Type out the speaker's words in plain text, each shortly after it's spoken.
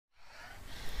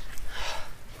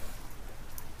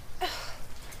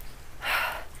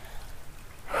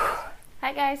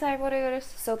Hi guys, hi warriors.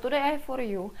 So today I have for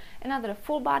you another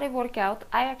full body workout.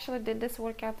 I actually did this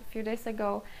workout a few days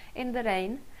ago in the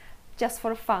rain, just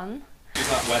for fun. It's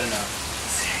not wet enough.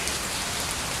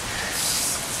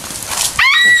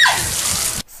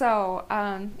 So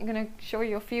I'm gonna show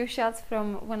you a few shots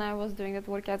from when I was doing that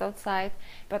workout outside,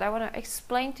 but I want to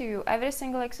explain to you every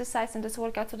single exercise in this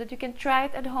workout so that you can try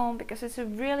it at home, because it's a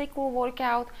really cool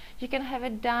workout. You can have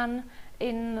it done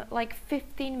in like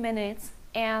 15 minutes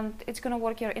and it's gonna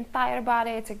work your entire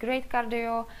body. It's a great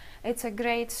cardio, it's a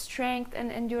great strength and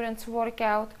endurance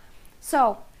workout.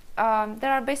 So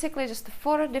there are basically just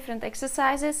 4 different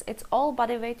exercises. It's all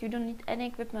body weight. You don't need any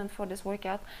equipment for this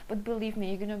workout, but believe me,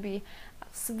 you're gonna be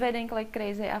sweating like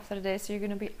crazy after this. You're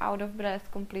gonna be out of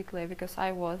breath completely, because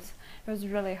I was. It was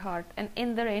really hard, and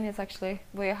in the rain it's actually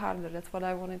way harder. That's what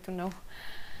I wanted to know,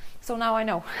 so now I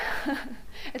know.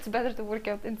 It's better to work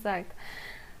out inside.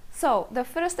 So the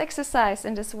first exercise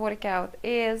in this workout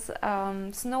is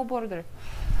snowboarder.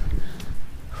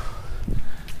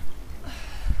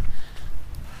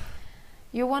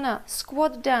 You wanna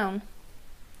squat down,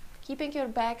 keeping your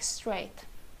back straight.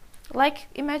 Like,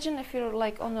 imagine if you're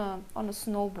like on a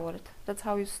snowboard. That's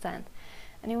how you stand,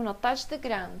 and you wanna touch the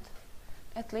ground,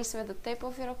 at least with the tip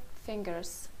of your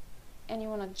fingers, and you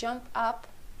wanna jump up,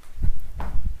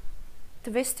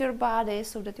 twist your body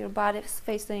so that your body is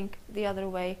facing the other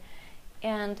way,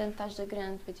 and then touch the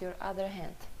ground with your other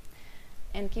hand,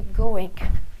 and keep going.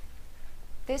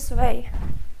 This way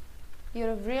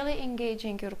you're really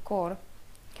engaging your core,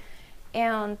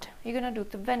 and you're gonna do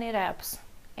 20 reps,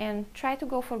 and try to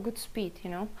go for good speed, you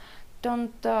know.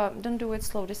 Don't do it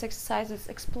slow. This exercise is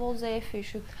explosive. You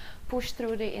should push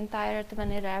through the entire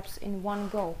 20 reps in one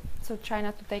go, so try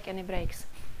not to take any breaks.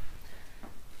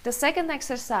 The second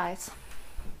exercise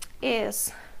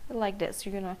is like this.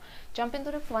 You're gonna jump into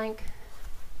the plank.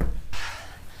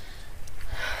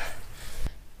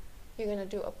 You're gonna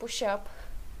do a push-up.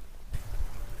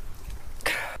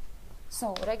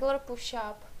 So regular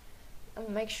push-up.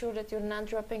 Make sure that you're not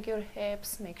dropping your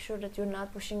hips. Make sure that you're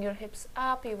not pushing your hips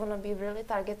up. You wanna be really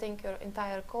targeting your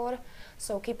entire core,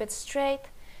 so keep it straight.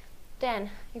 Then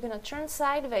you're gonna turn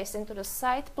sideways into the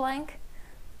side plank.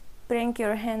 Bring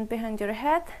your hand behind your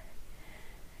head.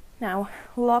 Now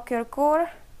lock your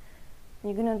core.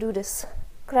 You're gonna do this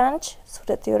crunch so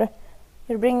that you're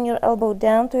bringing your elbow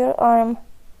down to your arm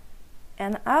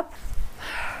and up.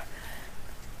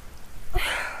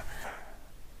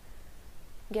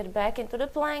 Get back into the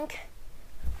plank.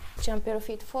 Jump your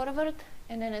feet forward,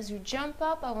 and then as you jump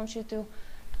up, I want you to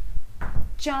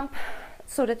jump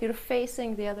so that you're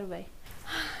facing the other way.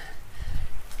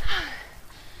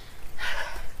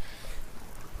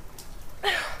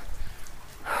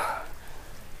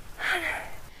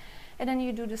 And then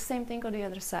you do the same thing on the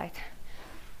other side.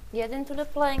 Get into the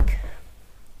plank,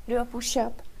 do a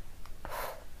push-up,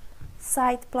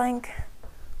 side plank,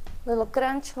 little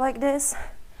crunch like this.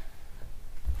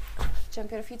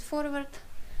 Jump your feet forward,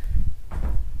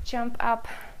 jump up,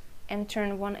 and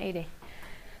turn 180.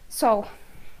 So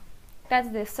that's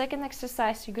the second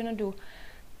exercise. You're gonna do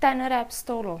 10 reps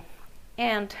total.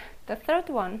 And the third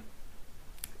one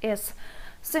is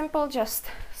simple, just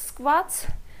squats.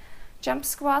 Jump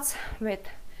squats with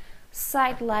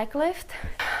side leg lift.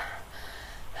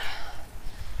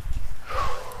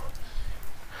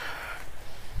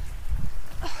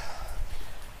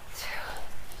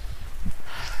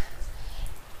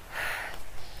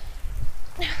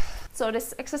 So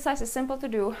this exercise is simple to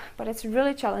do, but it's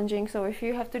really challenging. So if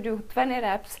you have to do 20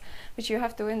 reps, which you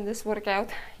have to in this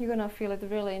workout, you're gonna feel it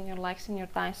really in your legs and your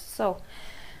thighs. So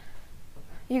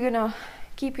you're gonna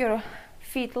keep your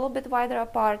feet a little bit wider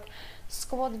apart,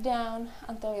 squat down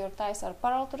until your thighs are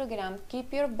parallel to the ground,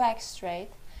 keep your back straight,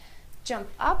 jump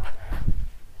up,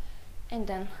 and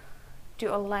then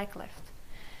do a leg lift.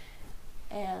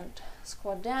 And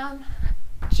squat down,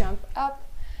 jump up.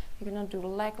 You're gonna do a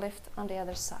leg lift on the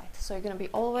other side. So you're gonna be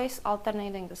always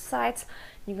alternating the sides.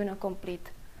 You're gonna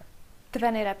complete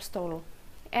 20 reps total.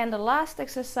 And the last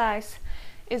exercise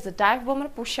is the dive bomber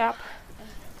push-up.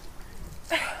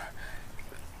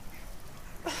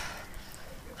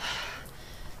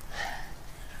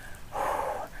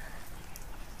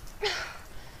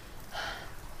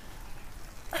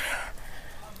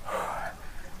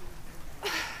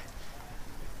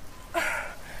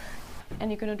 And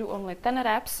you're gonna do only 10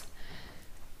 reps,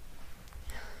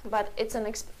 but it's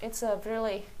a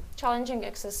really challenging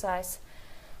exercise.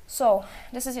 So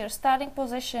this is your starting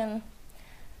position.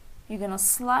 You're gonna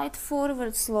slide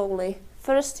forward slowly.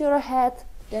 First your head,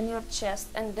 then your chest,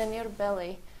 and then your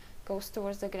belly goes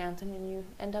towards the ground, and then you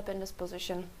end up in this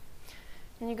position.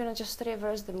 And you're gonna just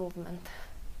reverse the movement.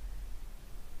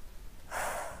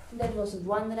 that was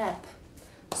 1 rep.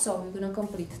 So you're gonna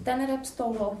complete 10 reps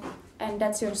total, and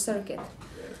that's your circuit.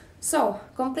 So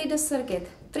complete the circuit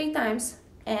 3 times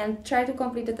and try to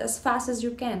complete it as fast as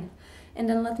you can. And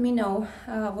then let me know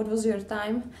what was your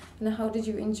time and how did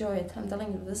you enjoy it. I'm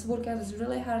telling you, this workout is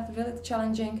really hard, really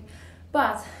challenging,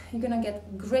 but you're gonna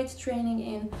get great training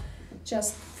in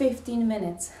just 15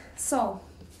 minutes. So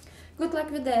good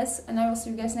luck with this, and I will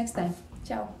see you guys next time.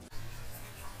 Ciao.